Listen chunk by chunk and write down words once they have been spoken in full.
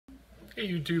Hey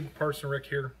YouTube, Parson Rick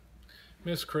here.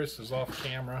 Miss Chris is off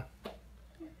camera.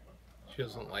 She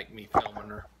doesn't like me filming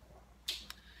her.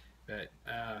 But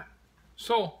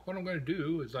so what I'm going to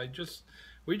do is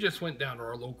we just went down to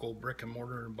our local brick and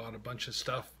mortar and bought a bunch of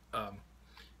stuff.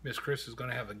 Miss Chris is going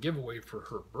to have a giveaway for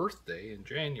her birthday in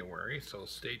January, so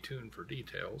stay tuned for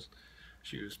details.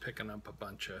 She was picking up a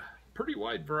bunch of pretty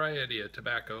wide variety of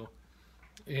tobacco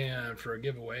and for a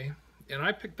giveaway. And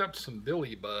I picked up some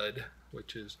Billy Bud,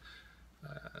 which is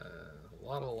a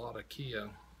lot of Kia.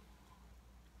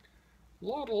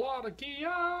 Lot of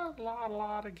Kia.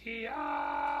 Lot of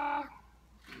Kia.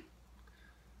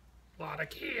 Lot of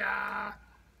Kia.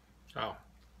 Oh,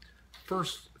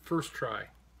 first try.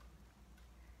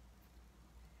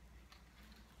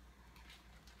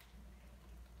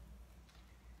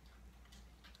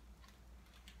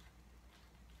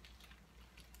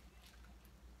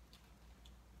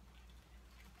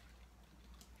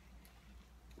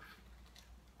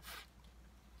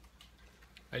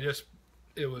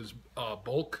 It was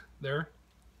bulk there.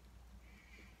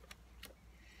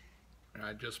 And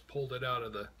I just pulled it out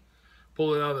of the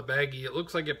baggie. It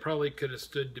looks like it probably could have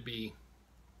stood to be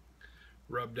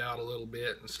rubbed out a little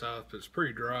bit and stuff. It's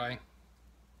pretty dry.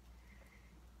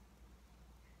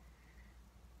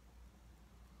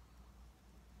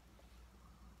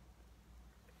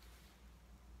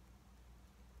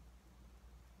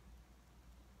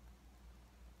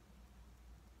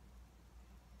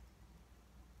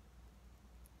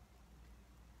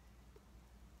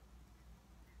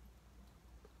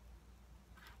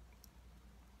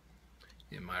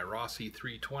 In my Rossi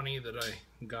 320 that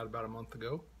I got about a month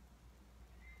ago.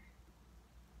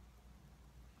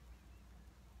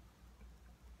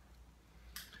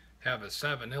 Have a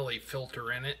Savinelli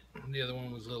filter in it. The other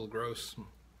one was a little gross.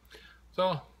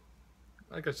 So,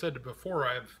 like I said before,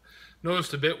 I've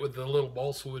noticed a bit with the little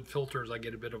balsa wood filters, I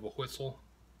get a bit of a whistle.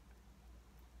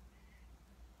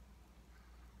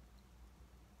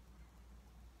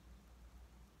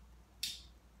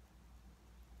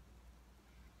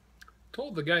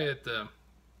 Told the guy at the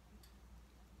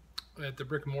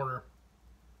brick and mortar,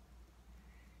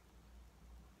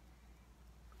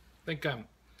 I think I'm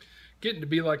getting to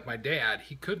be like my dad.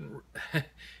 He couldn't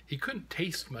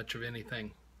taste much of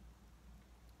anything.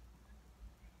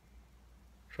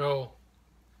 So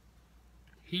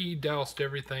he doused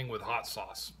everything with hot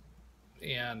sauce,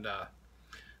 and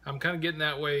I'm kind of getting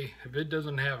that way. If it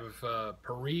doesn't have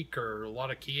Perique or a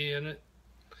lot of Kia in it,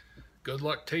 good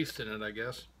luck tasting it, I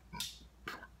guess.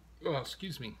 Oh,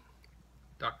 excuse me,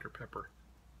 Dr. Pepper.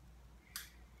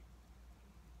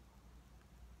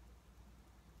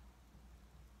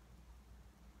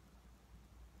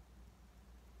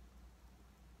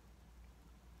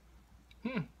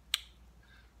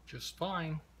 Just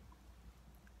fine.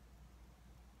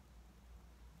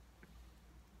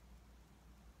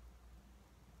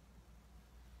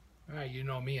 You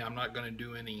know me, I'm not going to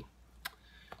do any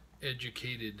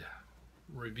educated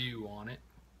review on it.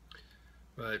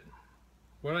 But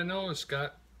what I know, it's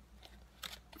got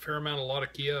a fair amount, a lot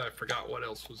of Kia. I forgot what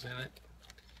else was in it.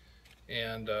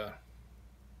 And yeah,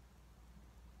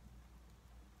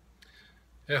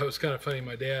 it was kind of funny.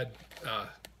 My dad,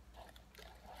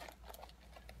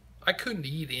 I couldn't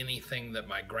eat anything that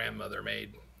my grandmother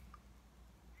made.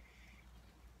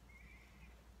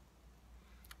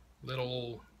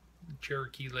 Little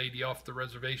Cherokee lady off the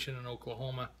reservation in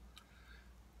Oklahoma.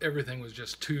 Everything was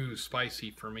just too spicy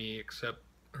for me, except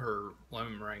her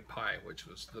lemon meringue pie, which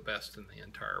was the best in the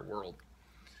entire world.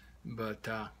 But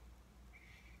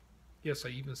yes, I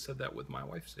even said that with my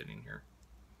wife sitting here.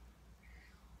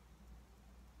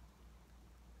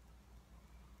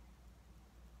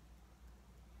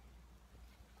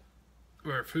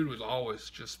 Our food was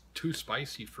always just too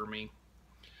spicy for me.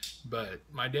 But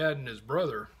my dad and his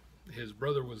brother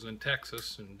was in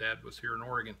Texas and Dad was here in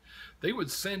Oregon. They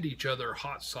would send each other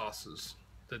hot sauces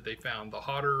that they found. The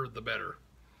hotter, the better.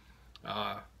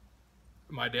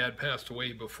 My dad passed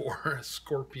away before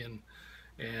Scorpion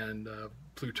and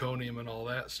plutonium and all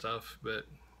that stuff, but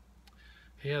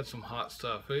he had some hot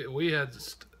stuff.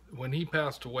 When he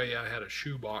passed away, I had a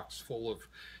shoebox full of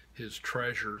his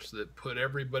treasures that put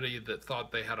everybody that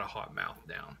thought they had a hot mouth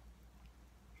down.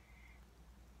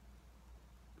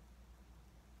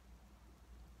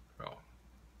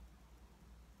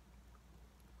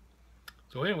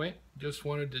 So anyway, just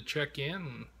wanted to check in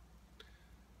and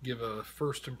give a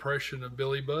first impression of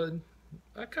Billy Bud.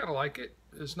 I kind of like it.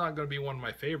 It's not going to be one of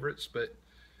my favorites, but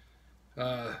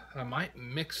I might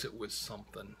mix it with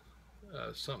something.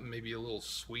 Something maybe a little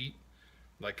sweet,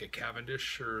 like a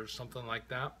Cavendish or something like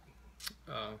that.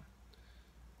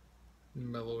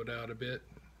 Mellow it out a bit.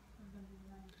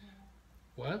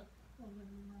 What? A lemon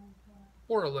meringue pie.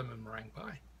 Or a lemon meringue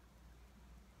pie.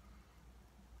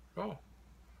 Oh.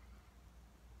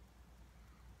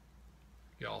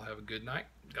 Y'all have a good night.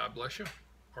 God bless you.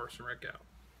 Parson Rick out.